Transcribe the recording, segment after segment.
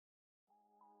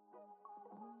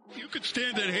You could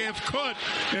stand at half court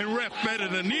and ref better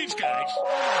than these guys.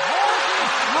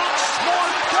 Knocks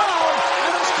Smart down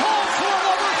and is called for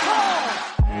another foul.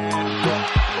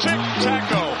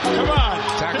 Taco, come on.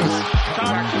 Taco's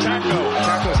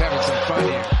having some fun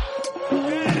here.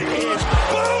 That is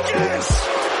bogus.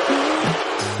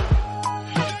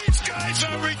 These guys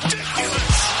are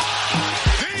ridiculous.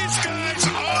 These guys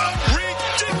are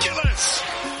ridiculous.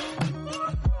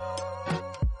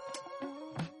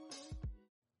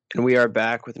 And we are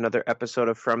back with another episode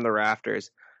of From the Rafters.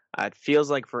 It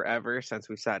feels like forever since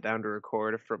we sat down to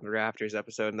record a From the Rafters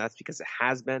episode, and that's because it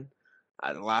has been.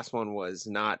 The last one was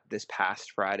not this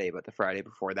past Friday, but the Friday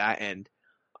before that, and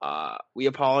we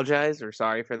apologize. We're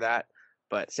sorry for that,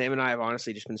 but Sam and I have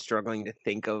honestly just been struggling to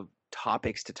think of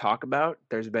topics to talk about.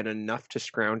 There's been enough to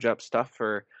scrounge up stuff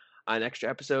for an extra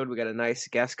episode. We got a nice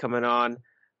guest coming on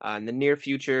in the near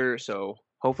future, so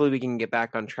hopefully we can get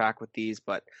back on track with these,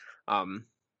 but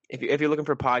if you're looking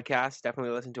for podcasts,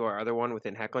 definitely listen to our other one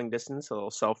within heckling distance, a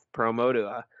little self-promo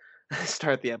to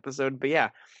start the episode. But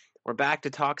yeah, we're back to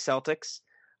talk Celtics.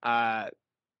 The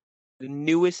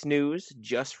newest news,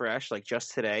 just fresh, like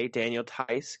just today, Daniel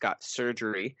Theis got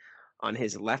surgery on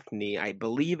his left knee. I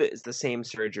believe it is the same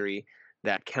surgery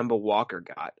that Kemba Walker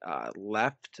got,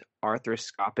 left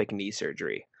arthroscopic knee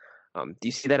surgery. Do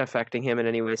you see that affecting him in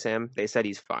any way, Sam? They said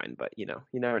he's fine, but you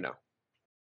never know.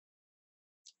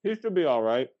 He should be all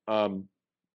right. I'm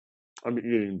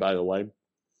eating, by the way.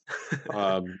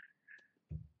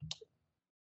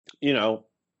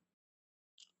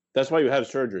 That's why you have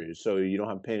surgery, so you don't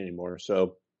have pain anymore.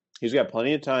 So he's got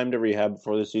plenty of time to rehab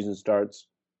before the season starts.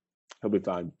 He'll be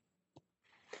fine.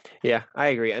 Yeah, I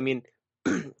agree. I mean,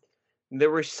 there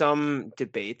were some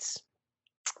debates.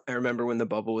 I remember when the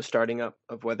bubble was starting up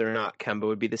of whether or not Kemba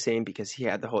would be the same because he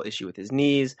had the whole issue with his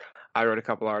knees. I wrote a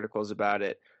couple articles about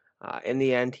it. In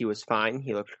the end, he was fine.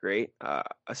 He looked great,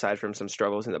 aside from some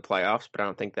struggles in the playoffs, but I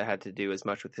don't think that had to do as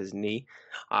much with his knee,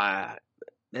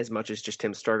 as much as just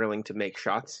him struggling to make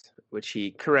shots, which he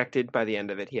corrected by the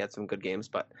end of it. He had some good games,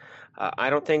 but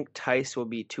I don't think Theis will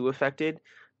be too affected.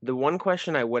 The one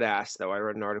question I would ask, though, I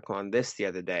wrote an article on this the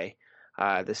other day,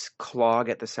 this clog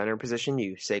at the center position.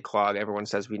 You say clog, everyone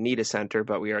says we need a center,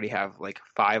 but we already have like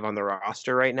 5 on the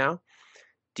roster right now.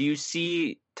 Do you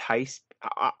see Theis?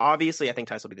 Obviously, I think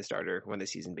Theis will be the starter when the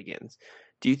season begins.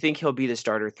 Do you think he'll be the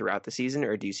starter throughout the season,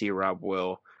 or do you see Rob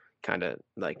Will kind of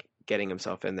like getting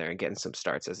himself in there and getting some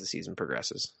starts as the season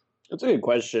progresses? That's a good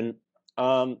question.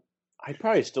 I'd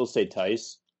probably still say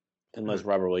Theis, unless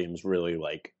Robert Williams really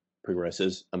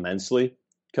progresses immensely.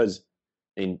 Because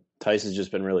Theis has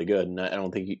just been really good, and I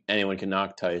don't think anyone can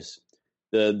knock Theis.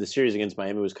 The series against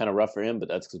Miami was kind of rough for him, but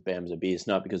that's because Bam's a beast,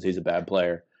 not because he's a bad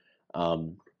player.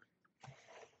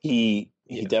 He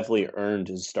definitely earned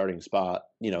his starting spot,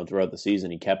 throughout the season.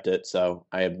 He kept it, so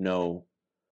I have no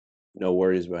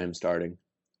worries about him starting.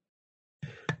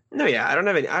 No, yeah, I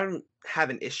don't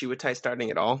have an issue with Theis starting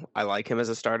at all. I like him as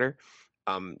a starter.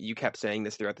 You kept saying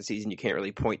this throughout the season. You can't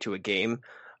really point to a game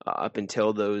up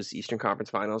until those Eastern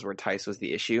Conference Finals where Theis was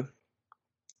the issue,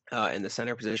 and the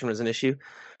center position was an issue.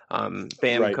 Bam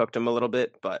Right. cooked him a little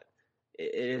bit, but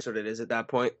it is what it is at that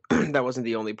point. That wasn't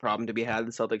the only problem to be had.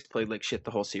 The Celtics played like shit the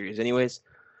whole series anyways.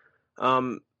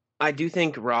 I do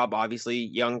think Rob, obviously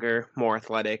younger, more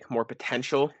athletic, more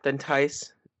potential than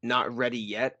Theis. Not ready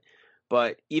yet.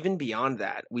 But even beyond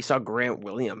that, we saw Grant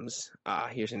Williams,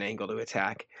 here's an angle to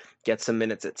attack, get some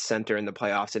minutes at center in the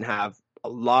playoffs and have a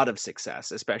lot of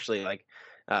success, especially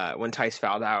when Theis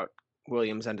fouled out,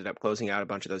 Williams ended up closing out a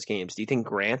bunch of those games. Do you think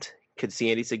Grant could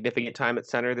see any significant time at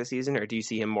center this season, or do you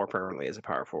see him more permanently as a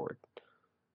power forward?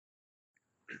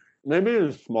 Maybe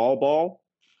in small ball.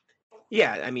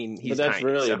 Yeah, I mean, he's but that's tiny,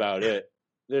 really so. about it.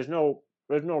 There's no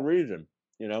reason,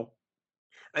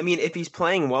 I mean, if he's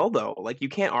playing well, though, you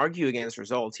can't argue against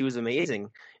results. He was amazing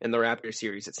in the Raptors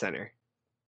series at center.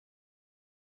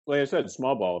 Like I said,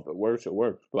 small ball. If it works, it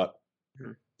works. But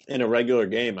in a regular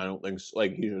game, I don't think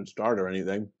he should start or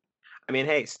anything. I mean,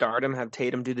 hey, start him, have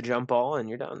Tatum do the jump ball, and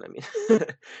you're done.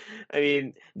 I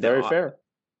mean, Very fair.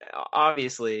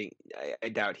 Obviously, I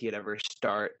doubt he'd ever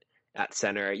start at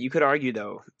center. You could argue,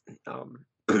 though,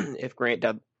 if Grant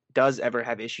does ever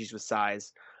have issues with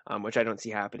size, which I don't see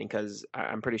happening because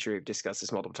I'm pretty sure we've discussed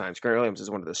this multiple times. Grant Williams is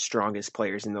one of the strongest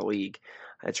players in the league.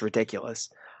 It's ridiculous.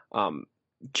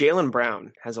 Jaylen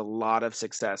Brown has a lot of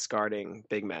success guarding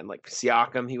big men. Like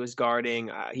Siakam, he was guarding.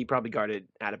 He probably guarded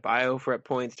Adebayo for at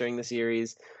points during the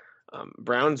series.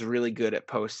 Brown's really good at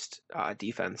post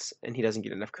defense, and he doesn't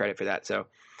get enough credit for that. So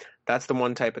that's the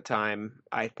one type of time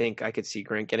I think I could see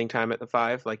Grant getting time at the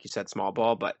 5. Like you said, small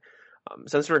ball. But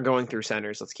Since we're going through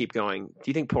centers, let's keep going. Do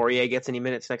you think Poirier gets any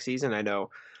minutes next season? I know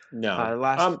No.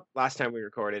 last time we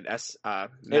recorded, Matt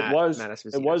it was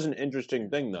Esposito. an interesting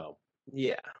thing though.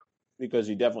 Yeah, because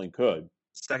he definitely could.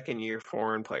 Second-year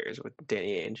foreign players with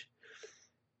Danny Ainge.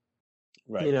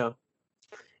 Right. You know,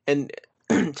 and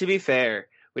to be fair,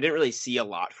 we didn't really see a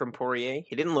lot from Poirier.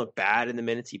 He didn't look bad in the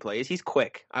minutes he plays. He's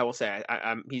quick, I will say.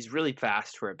 He's really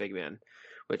fast for a big man,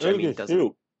 which I mean doesn't.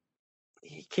 Shoot.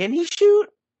 Can he shoot?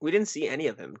 We didn't see any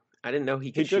of him. I didn't know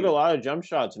he could shoot. He took a lot of jump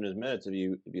shots in his minutes. If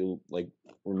you like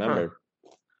remember.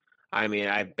 I mean,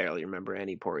 I barely remember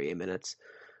any Poirier minutes,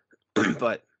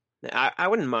 but I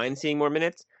wouldn't mind seeing more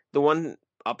minutes. The one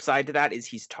upside to that is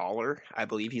he's taller. I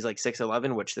believe he's like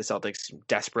 6'11", which the Celtics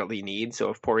desperately need. So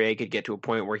if Poirier could get to a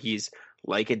point where he's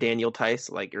like a Daniel Tice,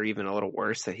 or even a little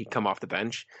worse, that he come off the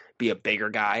bench, be a bigger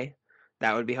guy,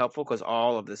 that would be helpful because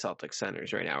all of the Celtics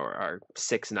centers right now are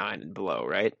 6'9" and below,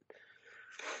 right?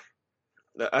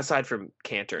 Aside from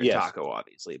Cantor and Taco,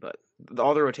 obviously, but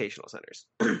all the rotational centers,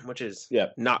 which is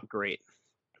not great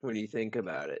when you think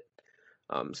about it.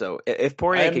 So if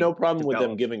Poirier, I have no problem with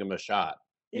them giving him a shot.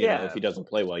 You know, if he doesn't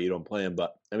play well, you don't play him.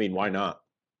 But I mean, why not?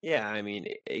 Yeah, I mean,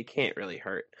 it can't really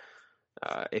hurt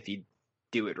if you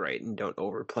do it right and don't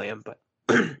overplay him. But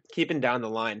keeping down the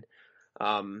line,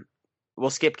 we'll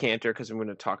skip Cantor because I'm going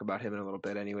to talk about him in a little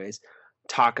bit, anyways.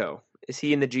 Taco, is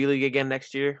he in the G League again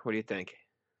next year? What do you think?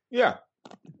 Yeah,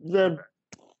 they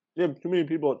have too many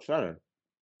people at center.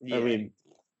 Yeah, I mean,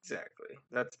 exactly.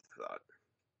 That's the thought.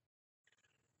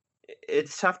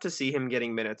 It's tough to see him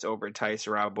getting minutes over Tice,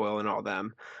 Rob Boyle, and all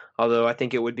them. Although I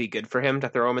think it would be good for him to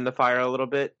throw him in the fire a little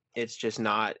bit. It's just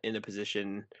not in a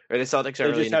position, or the Celtics are.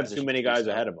 They really just have too many guys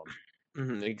ahead of them.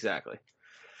 Mm-hmm, exactly,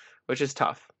 which is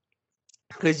tough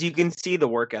because you can see the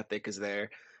work ethic is there,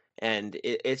 and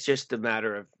it's just a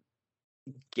matter of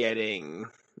getting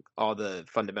all the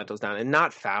fundamentals down and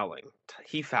not fouling.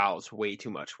 He fouls way too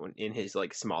much when in his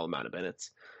small amount of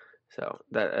minutes, so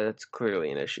that's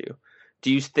clearly an issue.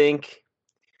 Do you think,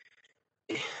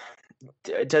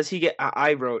 does he get,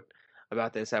 I wrote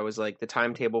about this, I was like, the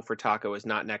timetable for Taco is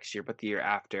not next year, but the year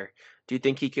after. Do you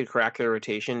think he could crack the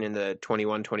rotation in the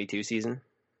 21-22 season?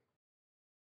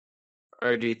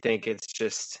 Or do you think it's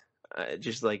just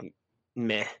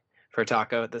meh for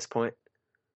Taco at this point?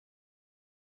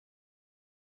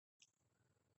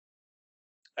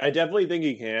 I definitely think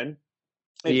he can.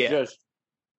 It's just,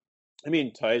 I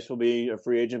mean, Tice will be a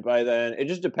free agent by then. It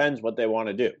just depends what they want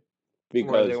to do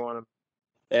because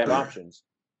they have options.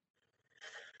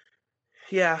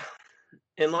 Yeah.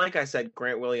 And like I said,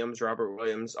 Grant Williams, Robert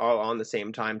Williams, all on the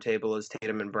same timetable as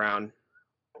Tatum and Brown.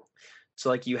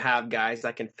 So, you have guys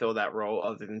that can fill that role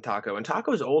other than Taco. And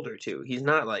Taco's older, too. He's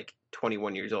not,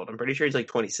 21 years old. I'm pretty sure he's,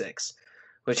 26.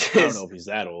 Which is... I don't know if he's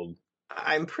that old.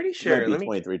 I'm pretty sure. He might be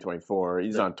 23, 24.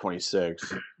 He's not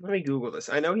 26. Let me Google this.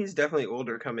 I know he's definitely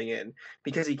older coming in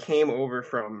because he came over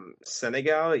from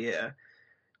Senegal. Yeah.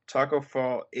 Taco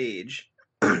Fall age.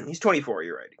 He's 24,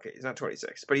 you're right. Okay, he's not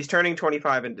 26. But he's turning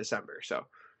 25 in December, so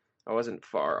I wasn't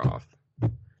far off.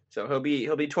 So he'll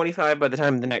be 25 by the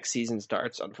time the next season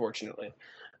starts, unfortunately.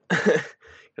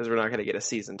 Because we're not going to get a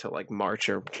season until March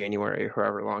or January or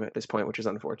however long at this point, which is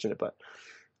unfortunate. But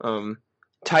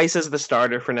Tice is the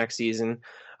starter for next season,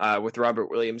 with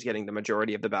Robert Williams getting the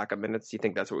majority of the backup minutes. Do you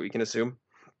think that's what we can assume?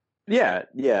 Yeah.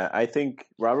 I think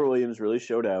Robert Williams really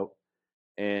showed out,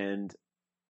 and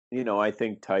I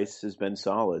think Tice has been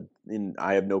solid, and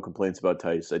I have no complaints about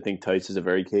Tice. I think Tice is a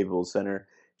very capable center.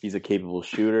 He's a capable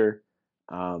shooter.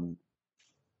 I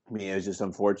mean, it was just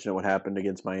unfortunate what happened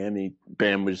against Miami.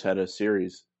 Bam just had a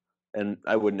series, and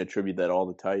I wouldn't attribute that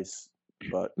all to Tice,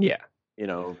 but yeah.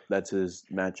 That's his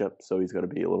matchup, so he's got to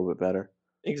be a little bit better.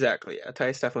 Exactly. Yeah,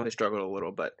 Tice definitely struggled a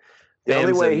little, but the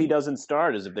only way he doesn't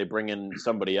start is if they bring in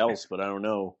somebody else. But I don't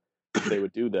know if they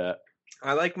would do that.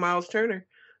 I like Miles Turner.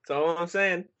 That's all I'm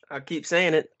saying. I keep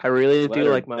saying it. I really do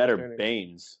like Miles Turner. Better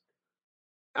Baines.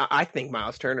 I think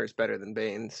Miles Turner is better than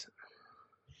Baines.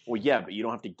 Well, yeah, but you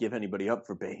don't have to give anybody up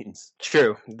for Baines.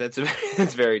 True. That's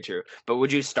very true. But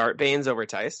would you start Baines over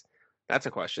Tice? That's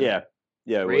a question.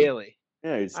 Yeah. Really?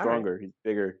 Yeah, he's stronger. Right. He's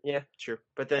bigger. Yeah, true.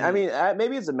 But then, I mean,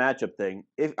 maybe it's a matchup thing.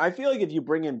 I feel like if you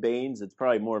bring in Baines, it's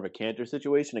probably more of a Cantor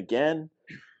situation again,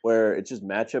 where it's just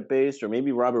matchup based, or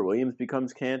maybe Robert Williams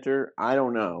becomes Cantor. I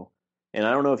don't know, and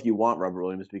I don't know if you want Robert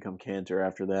Williams to become Cantor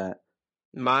after that.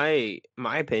 My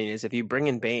opinion is if you bring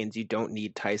in Baines, you don't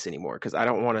need Tice anymore because I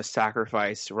don't want to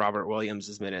sacrifice Robert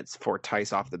Williams' minutes for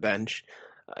Tice off the bench.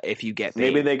 If you get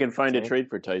Baines. Maybe they can find a trade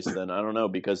for Tice then. I don't know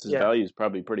because his value is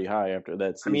probably pretty high after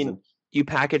that season. I mean, you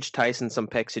package Tice and some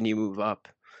picks and you move up.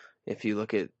 If you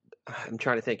look at, I'm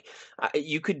trying to think,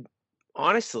 you could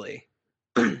honestly,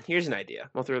 Here's an idea.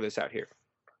 We'll throw this out here.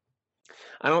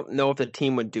 I don't know if the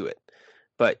team would do it,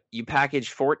 but you package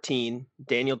 14,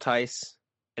 Daniel Tice,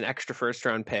 an extra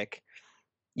first-round pick.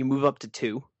 You move up to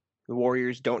 2. The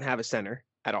Warriors don't have a center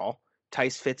at all.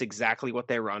 Tice fits exactly what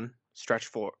they run. Stretch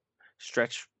 4,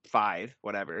 stretch 5,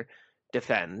 whatever.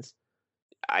 Defends.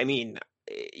 I mean,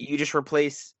 you just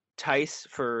replace Tice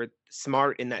for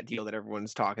Smart in that deal that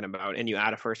everyone's talking about, and you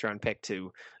add a first-round pick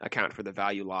to account for the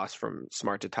value loss from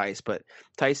Smart to Tice. But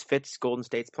Tice fits Golden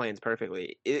State's plans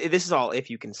perfectly. This is all if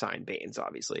you can sign Baines,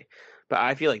 obviously. But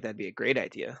I feel like that'd be a great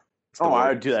idea. I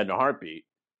would do that in a heartbeat.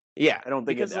 Yeah, I don't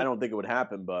think it would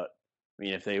happen, but I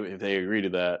mean, if they agree to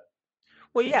that,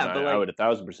 well, yeah, I would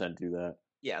 1,000% do that.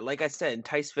 Yeah, like I said,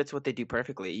 Tice fits what they do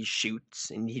perfectly. He shoots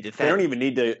and he defends.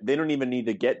 They don't even need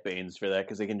to get Baines for that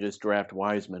because they can just draft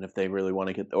Wiseman if they really want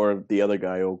to get, or the other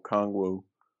guy, Okongwu.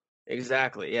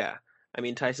 Exactly. Yeah. I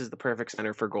mean, Tice is the perfect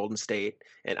center for Golden State,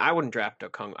 and I wouldn't draft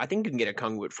Okongwu. I think you can get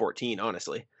Okongwu at 14.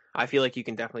 Honestly, I feel like you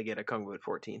can definitely get Okongwu at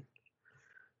 14.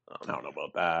 I don't know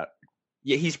about that.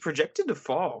 Yeah, he's projected to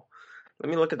fall. Let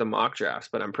me look at the mock drafts,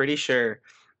 but I'm pretty sure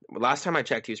last time I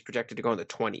checked, he was projected to go in the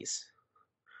 20s.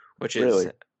 Which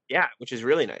is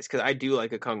really nice because I do like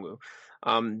Okongwu.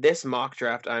 This mock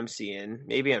draft I'm seeing,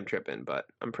 maybe I'm tripping, but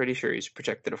I'm pretty sure he's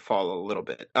projected to fall a little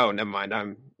bit. Oh, never mind.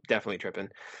 I'm definitely tripping.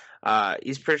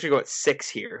 He's projected to go at 6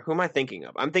 here. Who am I thinking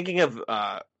of? I'm thinking of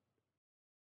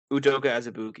Udoka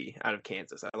Azubuike out of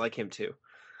Kansas. I like him too.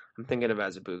 I'm thinking of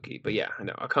Azubuike, but yeah, I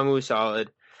know Okongwu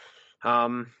solid.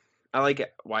 I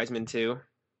like Wiseman too,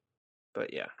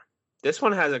 but yeah, this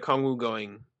one has Okongwu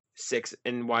going 6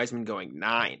 and Wiseman going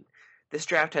 9. This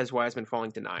draft has Wiseman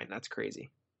falling to 9. That's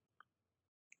crazy.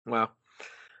 Well,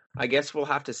 I guess we'll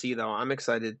have to see, though. I'm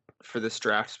excited for this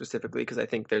draft specifically because I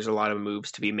think there's a lot of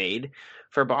moves to be made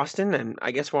for Boston. And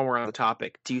I guess while we're on the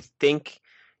topic, do you think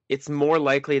it's more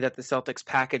likely that the Celtics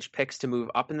package picks to move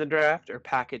up in the draft or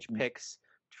package picks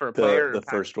for a player? The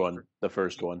first one.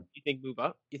 You think move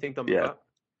up? You think they'll move up?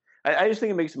 I just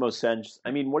think it makes the most sense.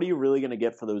 I mean, what are you really going to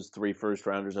get for those 3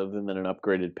 first-rounders other than an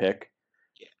upgraded pick?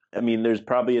 I mean, there's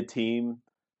probably a team.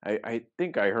 I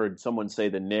think I heard someone say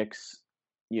the Knicks,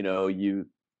 you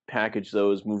package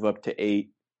those, move up to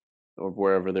 8 or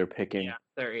wherever they're picking. Yeah,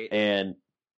 they're 8. And,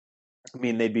 I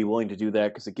mean, they'd be willing to do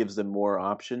that because it gives them more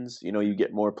options. You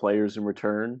get more players in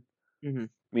return. Mm-hmm.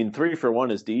 I mean, 3 for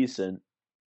 1 is decent,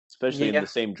 especially in the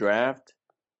same draft.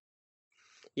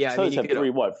 Yeah, so I mean, you have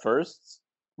 3 firsts?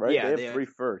 Right? Yeah, they have 3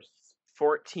 firsts.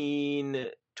 14,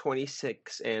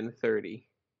 26, and 30.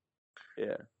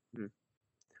 Yeah.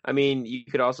 I mean, you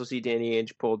could also see Danny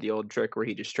Ainge pull the old trick where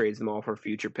he just trades them all for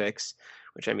future picks,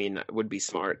 which I mean would be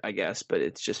smart, I guess, but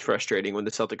it's just frustrating when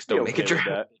the Celtics don't make a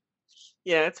draft.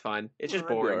 Yeah, it's fine. It's just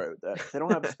boring. Right with that. They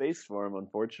don't have space for him,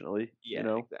 unfortunately.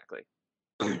 Yeah, exactly.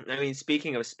 I mean,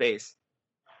 speaking of space,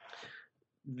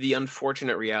 the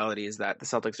unfortunate reality is that the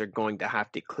Celtics are going to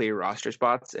have to clear roster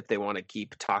spots if they want to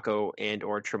keep Taco and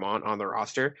or Tremont on the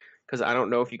roster, because I don't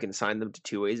know if you can sign them to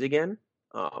two-ways again.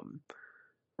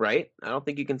 Right? I don't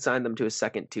think you can sign them to a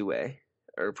second two-way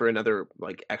or for another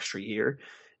extra year.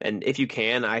 And if you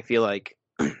can, I feel like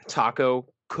Taco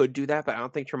could do that, but I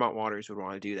don't think Tremont Waters would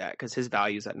want to do that because his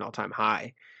value is at an all-time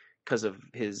high because of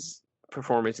his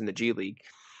performance in the G League.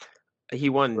 He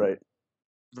won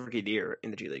Rookie of the Year in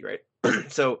the G League, right?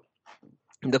 So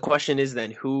the question is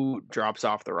then who drops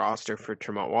off the roster for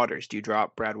Tremont Waters? Do you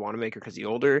drop Brad Wanamaker because he's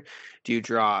older? Do you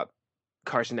drop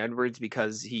Carson Edwards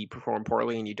because he performed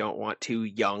poorly and you don't want 2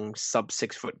 young sub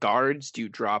 6 foot guards? Do you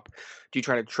try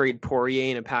to trade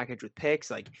Poirier in a package with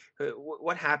picks?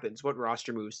 What happens? What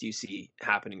roster moves do you see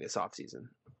happening this offseason?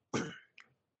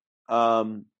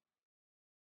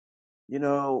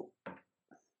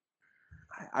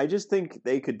 I just think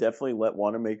they could definitely let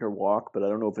Wanamaker walk, but I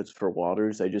don't know if it's for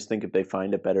Waters. I just think if they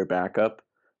find a better backup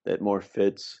that more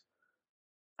fits,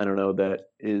 I don't know, that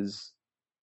is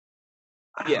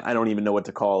I don't even know what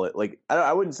to call it.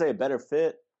 I wouldn't say a better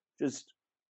fit, just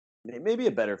maybe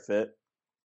a better fit.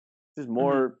 Just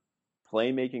more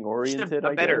playmaking oriented,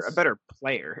 a better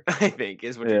player, I think,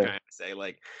 is what you're trying to say.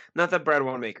 Not that Brad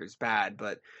Wanamaker's bad,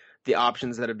 but the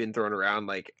options that have been thrown around,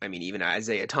 even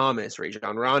Isaiah Thomas,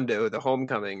 Rajon Rondo, the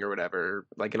homecoming or whatever,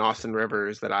 an Austin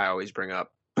Rivers that I always bring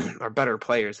up, are better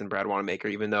players than Brad Wanamaker,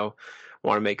 even though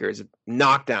Wanamaker is a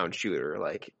knockdown shooter.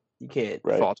 You can't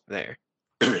fault him there.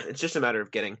 It's just a matter of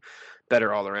getting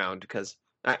better all around because,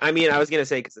 I was going to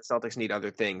say because the Celtics need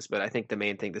other things, but I think the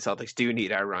main thing the Celtics do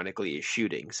need, ironically, is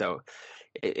shooting. So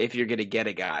if you're going to get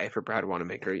a guy for Brad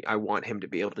Wanamaker, I want him to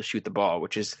be able to shoot the ball,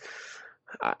 which is,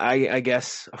 I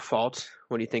guess, a fault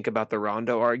when you think about the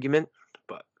Rondo argument.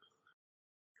 But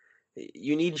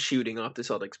You need shooting off the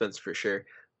Celtics bench for sure.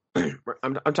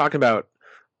 I'm talking about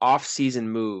off-season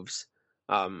moves.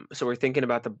 So we're thinking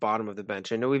about the bottom of the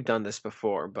bench. I know we've done this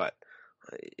before, but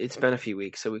it's been a few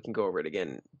weeks, so we can go over it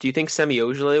again. Do you think Semi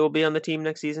Ojeleye will be on the team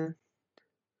next season?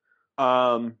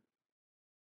 No.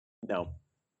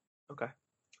 Okay.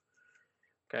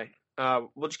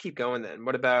 We'll just keep going then.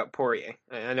 What about Poirier?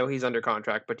 I know he's under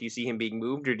contract, but do you see him being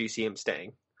moved or do you see him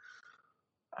staying?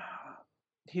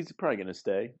 He's probably going to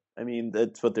stay. I mean,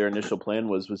 that's what their initial plan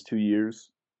was 2 years,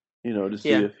 to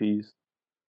see Yeah. if he's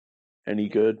any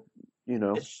good,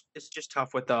 It's just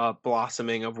tough with the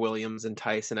blossoming of Williams and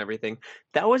Tice and everything.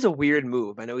 That was a weird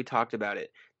move. I know we talked about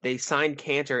it. They signed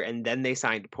Cantor and then they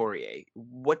signed Poirier.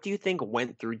 What do you think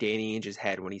went through Danny Ainge's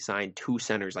head when he signed two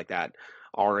centers like that,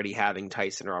 already having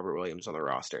Tice and Robert Williams on the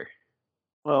roster?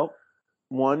 Well,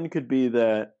 one could be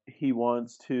that he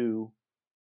wants to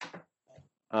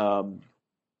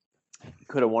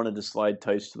could have wanted to slide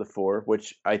Tice to the 4,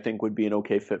 which I think would be an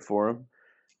okay fit for him.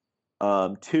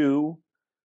 Two,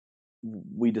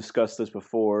 we discussed this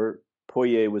before.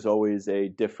 Poirier was always a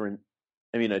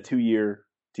 2-year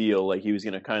deal. Like he was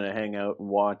going to kind of hang out and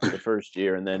watch the first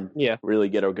year and then really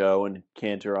get a go. And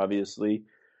Cantor obviously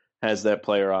has that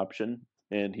player option,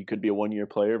 and he could be a 1-year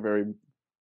player very,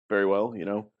 very well,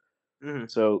 Mm-hmm.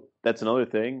 So that's another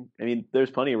thing. I mean,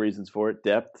 there's plenty of reasons for it.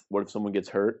 Depth. What if someone gets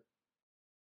hurt?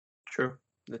 True.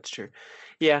 That's true.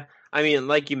 Yeah. I mean,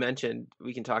 like you mentioned,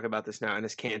 we can talk about this now.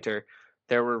 Enes Kanter,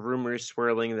 there were rumors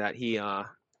swirling that he,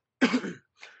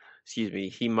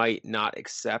 he might not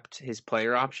accept his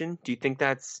player option. Do you think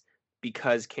that's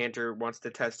because Kanter wants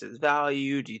to test his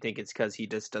value? Do you think it's because he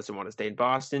just doesn't want to stay in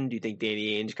Boston? Do you think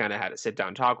Danny Ainge kind of had a sit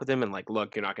down talk with him and like,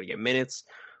 look, you're not going to get minutes?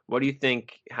 What do you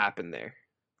think happened there?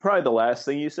 Probably the last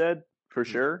thing you said, for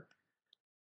sure.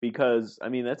 Because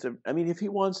if he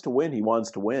wants to win, he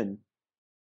wants to win,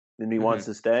 and he wants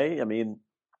to stay. I don't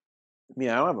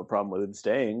have a problem with him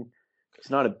staying. He's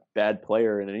not a bad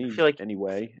player in any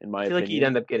way, in my opinion. I feel like he'd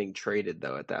end up getting traded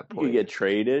though at that point. He could get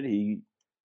traded. He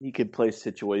could play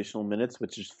situational minutes,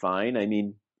 which is fine. I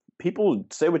mean, people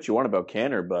say what you want about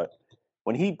Cantor, but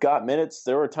when he got minutes,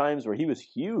 there were times where he was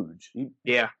huge. He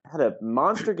had a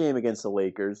monster game against the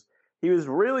Lakers. He was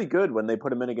really good when they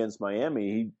put him in against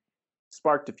Miami. He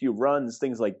sparked a few runs,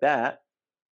 things like that.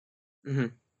 Mm-hmm.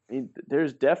 I mean,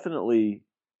 there's definitely,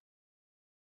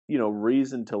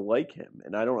 reason to like him,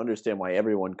 and I don't understand why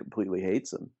everyone completely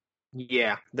hates him.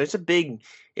 Yeah, there's a big.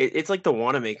 It's like the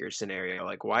Wanamaker scenario.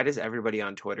 Like, why does everybody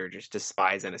on Twitter just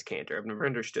despise Enes Kanter? I've never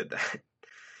understood that.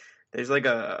 There's like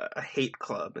a hate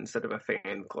club instead of a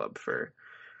fan club for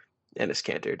Enes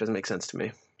Kanter. It doesn't make sense to me.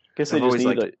 I guess they just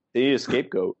need a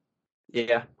scapegoat.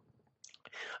 Yeah.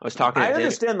 I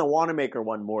understand the Wanamaker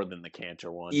one more than the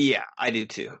Cantor one. Yeah, I do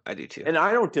too. And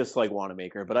I don't dislike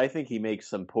Wanamaker, but I think he makes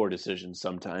some poor decisions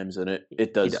sometimes, and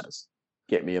it does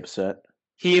get me upset.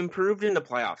 He improved in the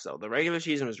playoffs, though. The regular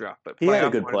season was rough, but he had a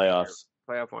good playoffs.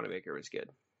 Playoff Wanamaker was good.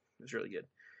 It was really good.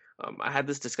 I had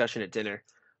this discussion at dinner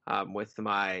with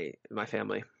my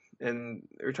family, and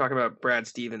we were talking about Brad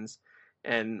Stevens,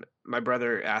 and my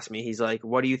brother asked me, he's like,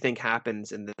 what do you think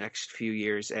happens in the next few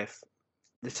years if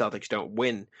the Celtics don't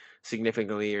win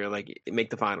significantly or like make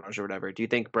the finals or whatever? Do you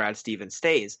think Brad Stevens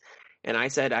stays? And I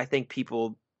said, I think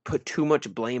people put too much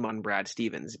blame on Brad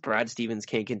Stevens. Brad Stevens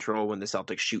can't control when the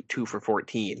Celtics shoot 2 for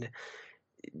 14.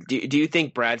 Do you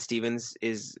think Brad Stevens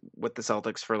is with the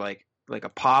Celtics for like a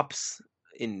Pops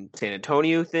in San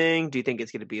Antonio thing? Do you think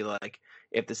it's going to be like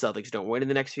if the Celtics don't win in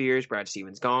the next few years, Brad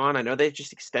Stevens gone? I know they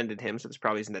just extended him, so this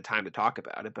probably isn't the time to talk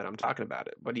about it, but I'm talking about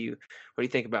it. What do you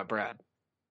think about Brad?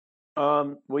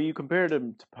 Well, you compared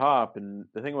him to Pop, and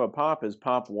the thing about Pop is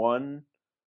Pop won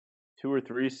 2 or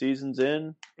 3 seasons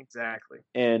in. Exactly.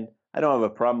 And I don't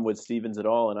have a problem with Stevens at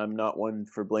all, and I'm not one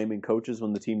for blaming coaches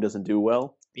when the team doesn't do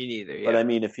well. Me neither, yeah. But I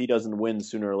mean, if he doesn't win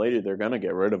sooner or later, they're going to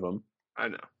get rid of him. I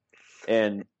know.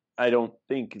 And I don't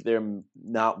think them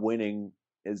not winning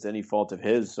is any fault of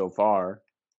his so far.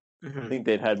 Mm-hmm. I think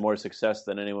they've had more success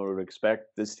than anyone would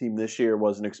expect. This team this year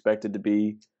wasn't expected to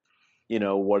be,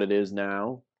 what it is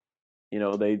now.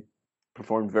 They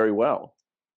performed very well.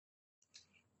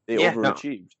 They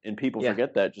overachieved. And people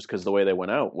forget that just because the way they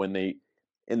went out. When they,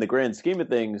 in the grand scheme of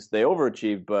things, they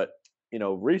overachieved, but,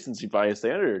 recency bias, they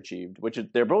underachieved, which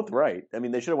they're both right. I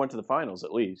mean, they should have went to the finals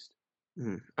at least.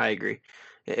 Mm-hmm. I agree.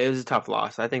 It was a tough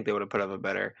loss. I think they would have put up a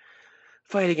better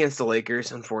fight against the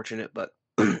Lakers. Unfortunate, but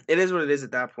it is what it is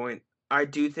at that point. I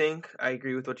do think, I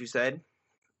agree with what you said.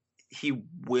 He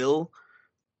will,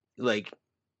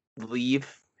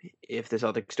 leave if the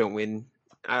Celtics don't win.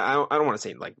 I don't want to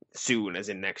say soon as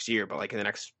in next year, but in the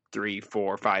next 3,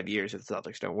 4, 5 years if the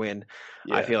Celtics don't win.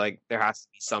 Yeah. I feel like there has to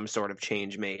be some sort of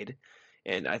change made,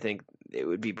 and I think it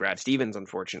would be Brad Stevens,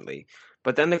 unfortunately.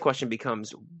 But then the question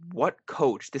becomes, what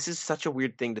coach? This is such a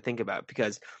weird thing to think about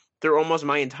because through almost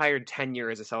my entire tenure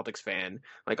as a Celtics fan,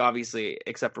 like obviously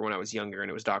except for when I was younger and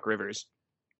it was Doc Rivers,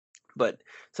 but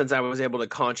since I was able to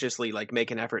consciously like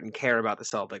make an effort and care about the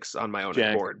Celtics on my own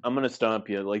Jack, accord. I'm going to stop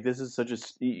you. Like, this is such a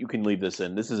you can leave this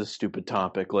in. This is a stupid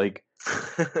topic. Like,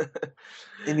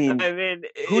 I mean,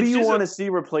 who do you want to see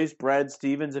replace Brad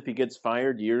Stevens if he gets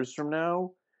fired years from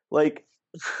now? Like,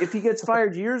 if he gets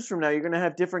fired years from now, you're going to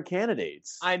have different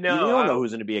candidates. I know. You don't know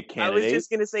who's going to be a candidate. I was just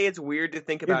going to say it's weird to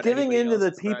think You're about. giving in to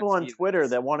the people on Twitter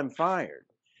that want him fired.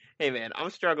 Hey man, I'm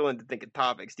struggling to think of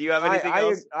topics. Do you have anything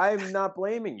else? I'm not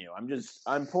blaming you.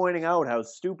 I'm pointing out how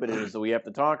stupid it is that we have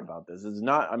to talk about this.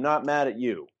 I'm not mad at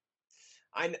you.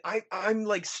 I'm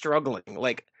like struggling.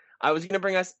 Like I was gonna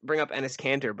bring up Enes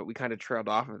Kanter, but we kind of trailed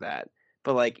off of that.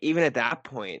 But like even at that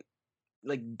point,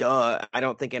 like duh, I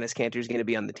don't think Enes Kanter is gonna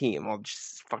be on the team. I'll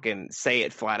just fucking say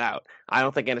it flat out. I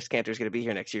don't think Enes Kanter is gonna be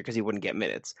here next year because he wouldn't get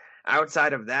minutes.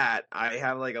 Outside of that, I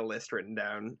have like a list written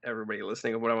down, everybody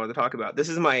listening, of what I want to talk about. This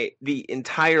is the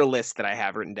entire list that I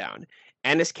have written down.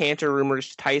 Enes Kanter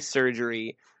rumors, Tice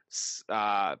surgery,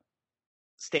 Stan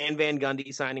Van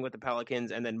Gundy signing with the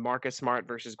Pelicans, and then Marcus Smart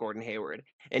versus Gordon Hayward.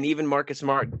 And even Marcus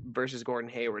Smart versus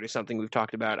Gordon Hayward is something we've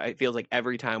talked about, it feels like,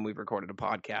 every time we've recorded a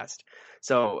podcast.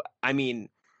 So, I mean,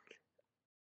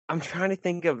 I'm trying to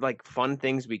think of like fun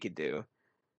things we could do.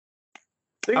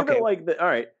 Think of it like all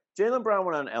right. Jaylen Brown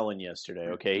went on Ellen yesterday,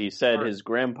 okay? He said his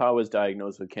grandpa was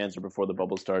diagnosed with cancer before the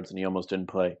bubble starts and he almost didn't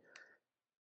play.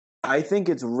 I think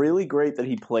it's really great that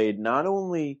he played. Not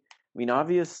only, I mean,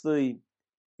 obviously,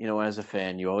 you know, as a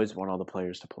fan, you always want all the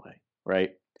players to play,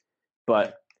 right?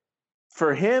 But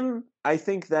for him, I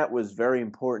think that was very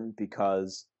important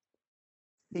because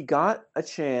he got a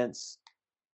chance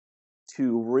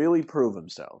to really prove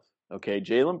himself, okay?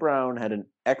 Jaylen Brown had an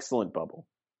excellent bubble.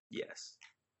 Yes.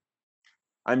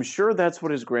 I'm sure that's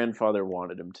what his grandfather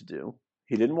wanted him to do.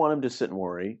 He didn't want him to sit and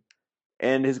worry.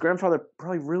 And his grandfather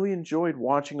probably really enjoyed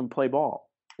watching him play ball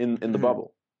in the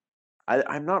bubble.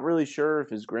 I'm not really sure if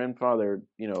his grandfather,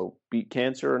 you know, beat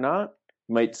cancer or not.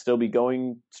 He might still be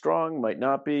going strong, might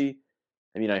not be.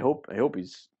 I mean, I hope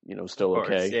he's, you know, still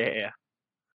okay. Yeah.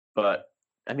 But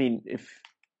I mean,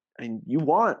 you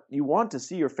want to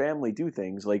see your family do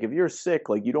things. Like if you're sick,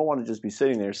 like you don't want to just be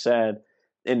sitting there sad.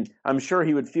 And I'm sure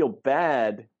he would feel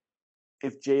bad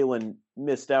if Jaylen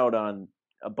missed out on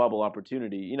a bubble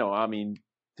opportunity, you know, I mean,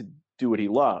 to do what he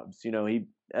loves. You know, he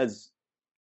as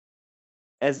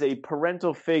a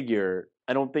parental figure,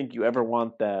 I don't think you ever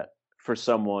want that for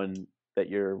someone that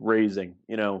you're raising,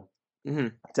 you know,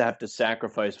 to have to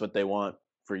sacrifice what they want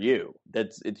for you.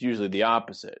 It's usually the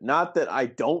opposite. Not that I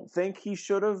don't think he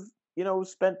should have, you know,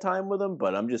 spent time with him,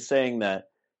 but I'm just saying that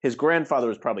his grandfather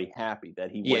was probably happy that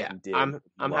he went and did.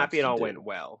 I'm happy it all went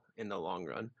well in the long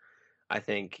run. I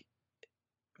think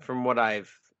from what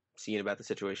I've seen about the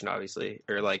situation, obviously,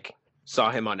 or like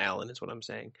saw him on Ellen is what I'm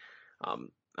saying.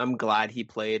 I'm glad he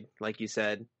played, like you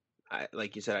said. I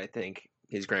think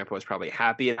his grandpa was probably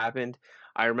happy it happened.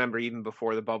 I remember even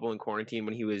before the bubble and quarantine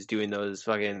when he was doing those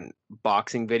fucking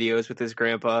boxing videos with his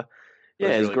grandpa. Yeah,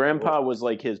 his really grandpa cool. was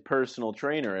like his personal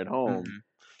trainer at home.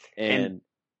 And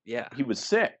yeah, he was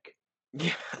sick.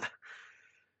 Yeah.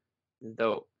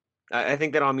 Though I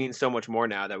think that all means so much more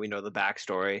now that we know the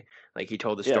backstory. Like he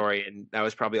told the story, and that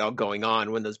was probably all going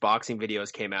on when those boxing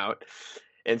videos came out.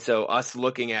 And so us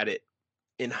looking at it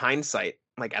in hindsight,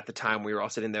 like at the time we were all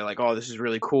sitting there like, oh, this is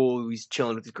really cool. He's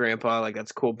chilling with his grandpa. Like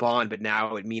that's a cool bond. But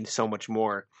now it means so much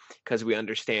more because we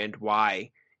understand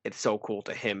why it's so cool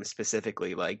to him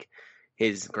specifically. Like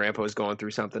his grandpa was going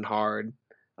through something hard.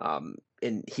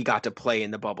 And he got to play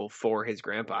in the bubble for his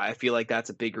grandpa. I feel like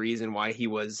that's a big reason why he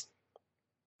was.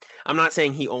 I'm not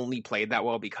saying he only played that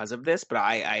well because of this, but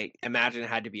I imagine it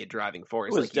had to be a driving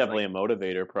force. It was definitely a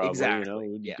motivator, probably.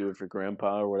 Exactly. You know, do it for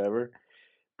grandpa or whatever.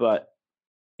 But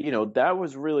you know, that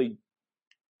was really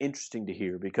interesting to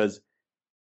hear because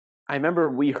I remember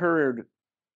we heard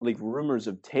like rumors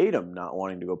of Tatum not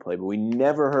wanting to go play, but we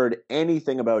never heard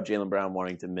anything about Jaylen Brown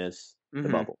wanting to miss the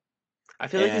bubble. I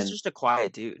feel like he's just a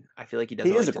quiet dude. I feel like he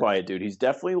doesn't. He is a quiet dude. He's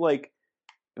definitely like,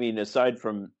 I mean, aside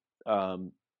from, I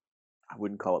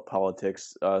wouldn't call it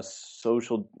politics,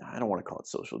 social. I don't want to call it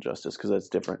social justice because that's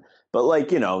different. But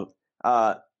like, you know,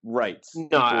 rights.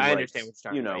 No, I understand what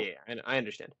you're talking about. Yeah, I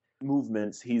understand.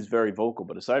 Movements. He's very vocal,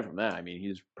 but aside from that, I mean,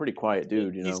 he's a pretty quiet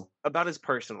dude. You know, about his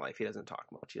personal life, he doesn't talk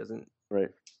much. He doesn't. Right.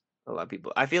 A lot of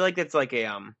people. I feel like it's like a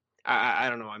I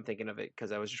don't know. I'm thinking of it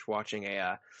because I was just watching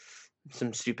a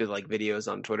some stupid like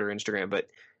videos on Twitter, Instagram, but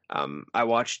I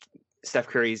watched Steph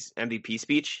Curry's MVP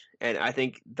speech, and I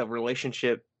think the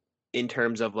relationship in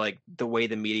terms of like the way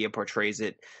the media portrays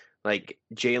it, like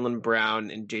Jaylen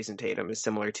Brown and Jason Tatum is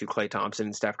similar to Klay Thompson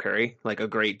and Steph Curry, like a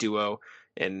great duo.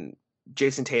 And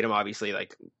Jason Tatum, obviously,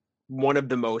 like one of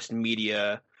the most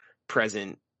media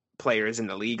present players in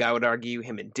the league, I would argue.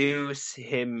 Him and Deuce,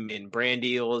 him in brand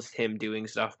deals, him doing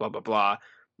stuff, blah, blah, blah.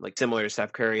 Like similar to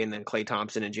Steph Curry, and then Klay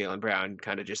Thompson and Jaylen Brown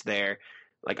kind of just there.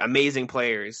 Like amazing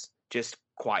players, just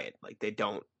quiet. Like they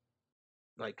don't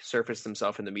like surface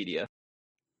themselves in the media.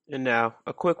 And now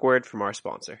a quick word from our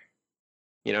sponsor.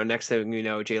 You know, next thing you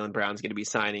know, Jaylen Brown's going to be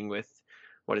signing with,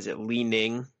 what is it, Li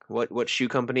Ning? What shoe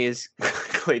company is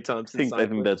Klay Thompson? I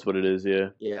think that's what it is, yeah.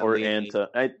 Or Anta.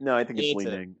 I think it's Li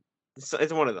Ning.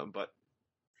 It's one of them, but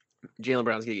Jaylen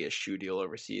Brown's going to get a shoe deal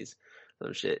overseas.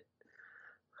 Some shit.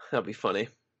 That'll be funny.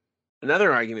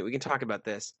 Another argument, we can talk about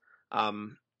this.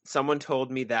 Someone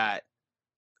told me that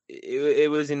it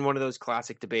was in one of those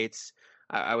classic debates.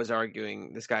 I was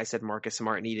arguing, this guy said Marcus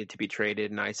Smart needed to be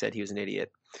traded, and I said he was an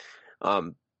idiot.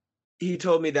 He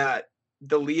told me that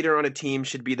the leader on a team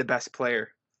should be the best player.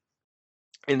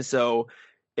 And so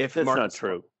if that's not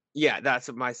true. Yeah, that's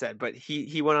what I said. But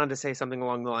he went on to say something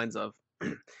along the lines of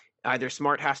either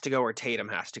Smart has to go or Tatum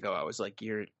has to go. I was like,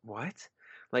 you're what?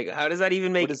 Like, how does that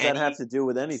even make what does that have to do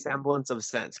with anything? Semblance of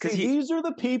sense? Because these are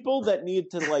the people that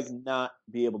need to like not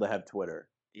be able to have Twitter.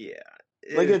 Yeah.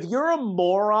 Like if you're a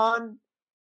moron,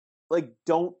 like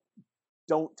don't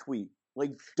tweet.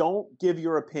 Like don't give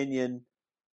your opinion.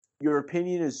 Your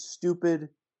opinion is stupid.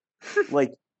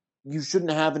 Like you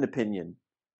shouldn't have an opinion.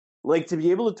 Like to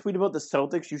be able to tweet about the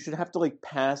Celtics, you should have to like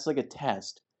pass like a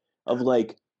test of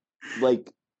like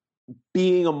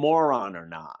being a moron or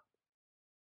not.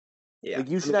 Yeah. Like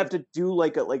you should have to do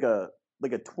like a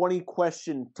 20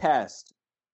 question test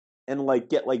and like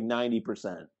get like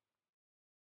 90%.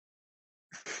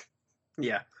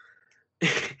 Yeah.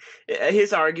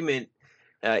 His argument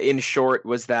in short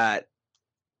was that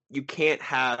you can't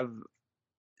have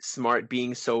Smart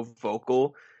being so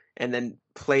vocal and then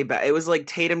play back. It was like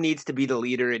Tatum needs to be the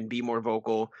leader and be more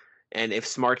vocal, and if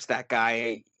Smart's that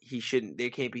guy, there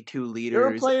can't be two leaders. There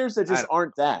are players that just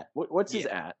aren't that. What's his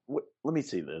at? Let me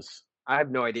see this. I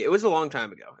have no idea. It was a long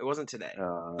time ago. It wasn't today.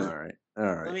 All right.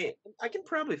 I can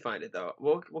probably find it though.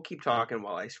 We'll keep talking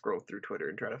while I scroll through Twitter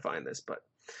and try to find this. But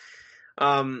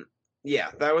yeah,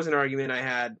 that was an argument I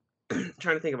had.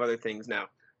 Trying to think of other things now.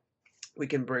 We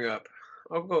can bring up.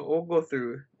 We'll go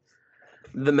through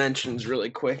the mentions really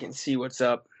quick and see what's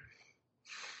up.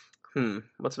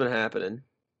 What's been happening?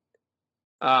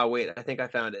 Wait, I think I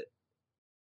found it.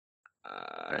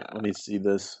 All right, let me see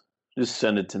this. Just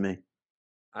send it to me.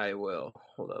 I will.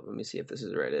 Hold up. Let me see if this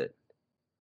is Reddit.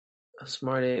 A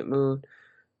Smart ain't moved.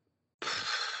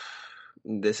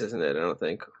 This isn't it, I don't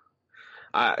think.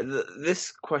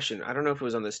 This question, I don't know if it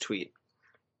was on this tweet.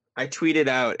 I tweeted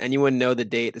out, anyone know the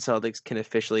date the Celtics can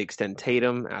officially extend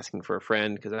Tatum? Asking for a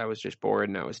friend because I was just bored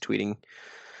and I was tweeting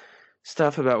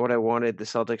stuff about what I wanted the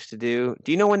Celtics to do.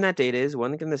 Do you know when that date is?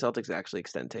 When can the Celtics actually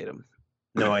extend Tatum?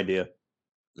 No idea.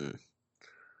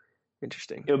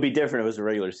 Interesting. It would be different if it was a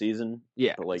regular season.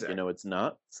 Yeah. But exactly. It's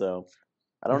not. So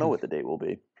I don't know what the date will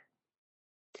be.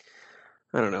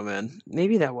 I don't know, man.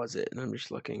 Maybe that was it. And I'm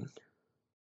just looking.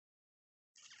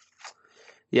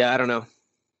 Yeah, I don't know.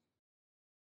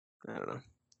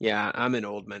 Yeah, I'm in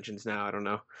old mentions now. I don't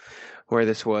know where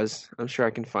this was. I'm sure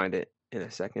I can find it in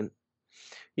a second.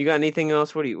 You got anything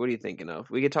else? What are you thinking of?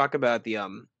 We could talk about the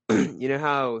you know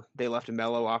how they left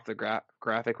Melo off the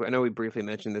graphic? I know we briefly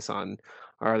mentioned this on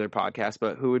our other podcast,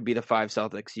 but who would be the 5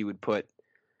 Celtics you would put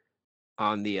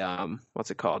on the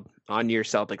what's it called? On your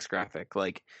Celtics graphic?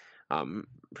 Like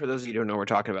for those of you who don't know what we're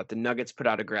talking about, the Nuggets put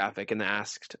out a graphic and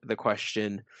asked the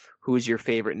question, who's your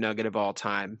favorite Nugget of all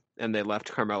time? And they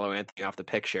left Carmelo Anthony off the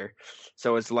picture.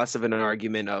 So it's less of an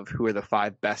argument of who are the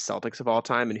 5 best Celtics of all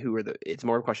time and it's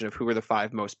more a question of who are the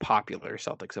 5 most popular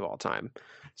Celtics of all time.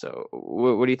 So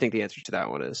what do you think the answer to that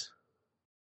one is?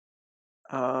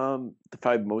 The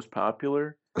 5 most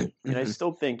popular? And I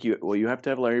still think you have to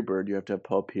have Larry Bird, you have to have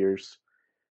Paul Pierce,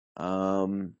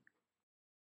 and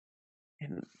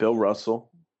Bill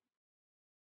Russell,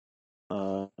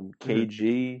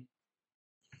 KG,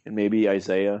 and maybe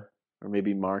Isaiah, or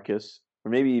maybe Marcus, or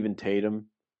maybe even Tatum.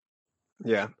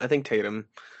 Yeah, I think Tatum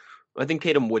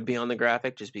would be on the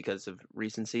graphic just because of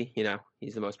recency. You know,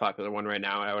 he's the most popular one right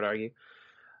now, I would argue.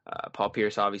 Paul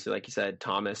Pierce, obviously, like you said,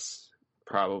 Thomas,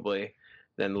 probably,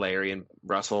 then Larry and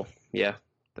Russell. Yeah,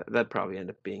 that'd probably end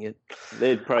up being it.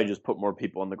 They'd probably just put more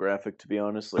people on the graphic, to be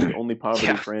honest. Like only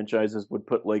poverty franchises would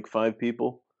put like 5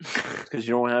 people. Because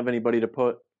you don't have anybody to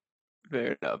put.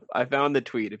 Fair enough. I found the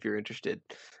tweet if you're interested.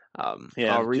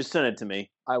 Yeah, I'll just send it to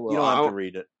me. I will. You don't have to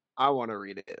read it. I want to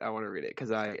read it. I want to read it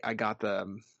because I got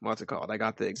the what's it called? I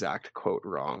got the exact quote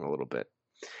wrong a little bit.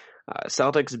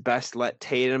 Celtics best let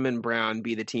Tatum and Brown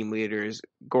be the team leaders.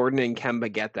 Gordon and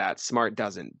Kemba get that. Smart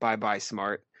doesn't. Bye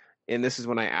Smart. And this is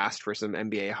when I asked for some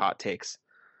NBA hot takes.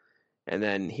 And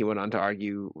then he went on to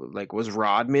argue, like, was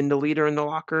Rodman the leader in the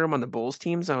locker room on the Bulls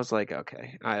teams? I was like,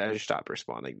 okay. I just stopped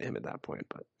responding to him at that point.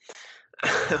 But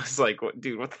I was like,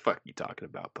 dude, what the fuck are you talking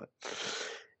about? But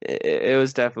it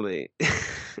was definitely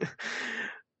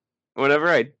whenever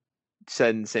I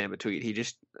send Sam a tweet, he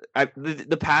just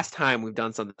the past time we've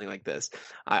done something like this,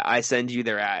 I send you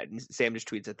their ad and Sam just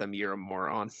tweets at them, "You're a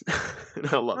moron." And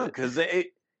I love it because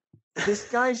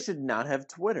this guy should not have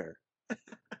Twitter.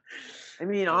 I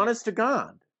mean, honest to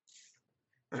God,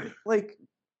 like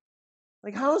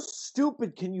how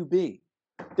stupid can you be?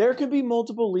 There can be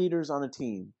multiple leaders on a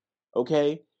team.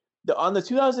 Okay, on the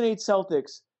 2008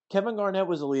 Celtics, Kevin Garnett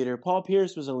was a leader. Paul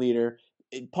Pierce was a leader.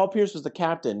 Paul Pierce was the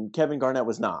captain. Kevin Garnett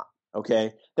was not.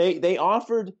 Okay, they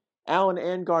offered Allen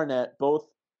and Garnett both,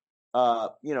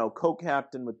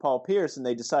 co-captain with Paul Pierce, and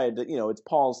they decided that it's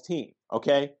Paul's team.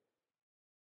 Okay,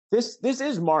 this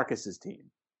is Marcus's team.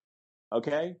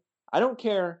 Okay, I don't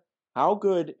care how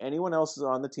good anyone else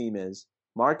on the team is.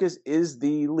 Marcus is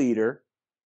the leader.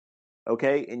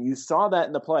 Okay, and you saw that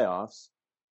in the playoffs.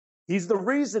 He's the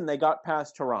reason they got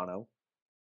past Toronto.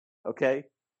 Okay,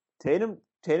 Tatum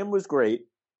was great,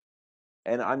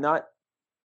 and I'm not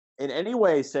in any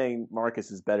way saying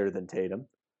Marcus is better than Tatum.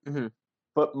 Mm-hmm.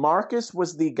 But Marcus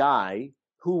was the guy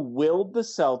who willed the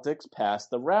Celtics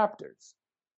past the Raptors.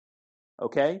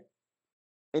 Okay?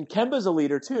 And Kemba's a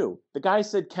leader too. The guy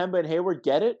said Kemba and Hayward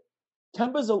get it.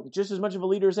 Kemba's just as much of a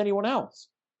leader as anyone else.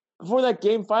 Before that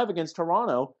Game 5 against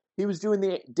Toronto, he was doing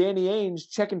the Danny Ainge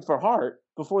checking for Hart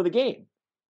before the game.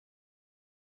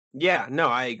 Yeah, no,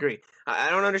 I agree. I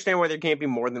don't understand why there can't be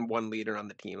more than one leader on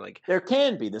the team. Like there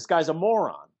can be. This guy's a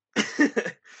moron.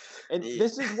 And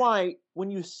this is why when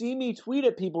you see me tweet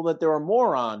at people that they're a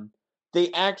moron,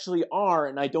 they actually are,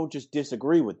 and I don't just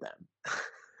disagree with them.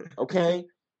 Okay?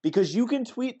 Because you can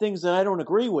tweet things that I don't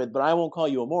agree with, but I won't call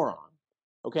you a moron.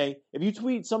 Okay? If you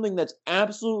tweet something that's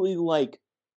absolutely like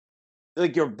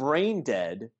you're brain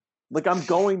dead, like I'm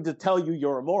going to tell you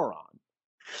you're a moron.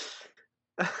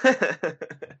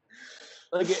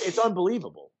 Like it's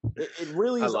unbelievable. It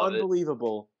really is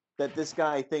unbelievable that this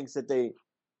guy thinks that they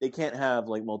can't have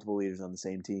like multiple leaders on the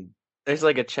same team. There's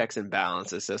like a checks and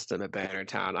balances system at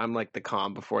Bannertown. I'm like the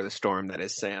calm before the storm that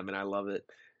is Sam, and I love it.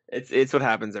 It's what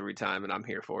happens every time, and I'm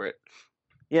here for it.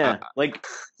 Yeah, like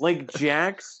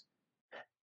Jack's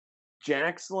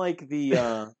like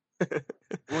the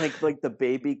like the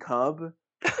baby cub,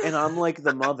 and I'm like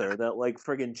the mother that like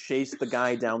friggin' chased the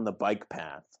guy down the bike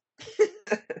path.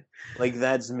 Like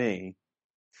that's me.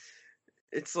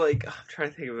 It's like I'm trying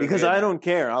to think of it because I don't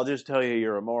care. I'll just tell you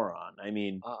you're a moron. I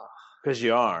mean, because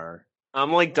you are.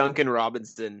 I'm like Duncan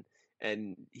Robinson,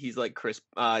 and he's like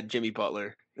Jimmy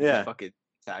Butler. Yeah, fucking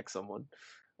attack someone.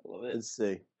 I love it. Let's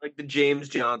see. Like the James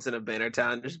Johnson of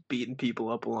Bannertown, just beating people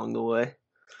up along the way.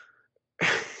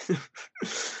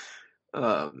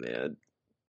 Oh man.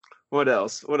 What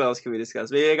else? What else can we